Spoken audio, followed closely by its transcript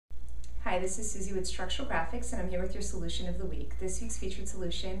Hi, this is Susie with Structural Graphics, and I'm here with your solution of the week. This week's featured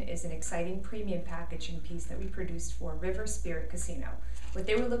solution is an exciting premium packaging piece that we produced for River Spirit Casino. What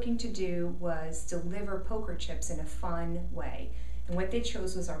they were looking to do was deliver poker chips in a fun way, and what they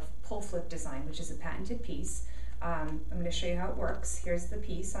chose was our pull flip design, which is a patented piece. I'm going to show you how it works. Here's the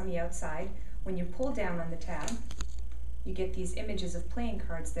piece on the outside. When you pull down on the tab, you get these images of playing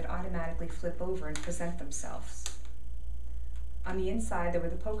cards that automatically flip over and present themselves. On the inside, there were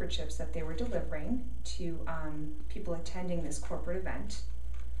the poker chips that they were delivering to people attending this corporate event.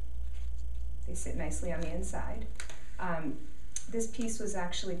 They sit nicely on the inside. This piece was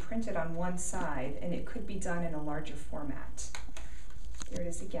actually printed on one side, and it could be done in a larger format. Here it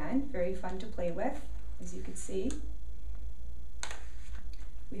is again, very fun to play with, as you can see.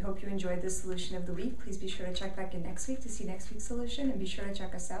 We hope you enjoyed this solution of the week. Please be sure to check back in next week to see next week's solution, and be sure to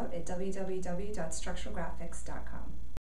check us out at www.structuralgraphics.com.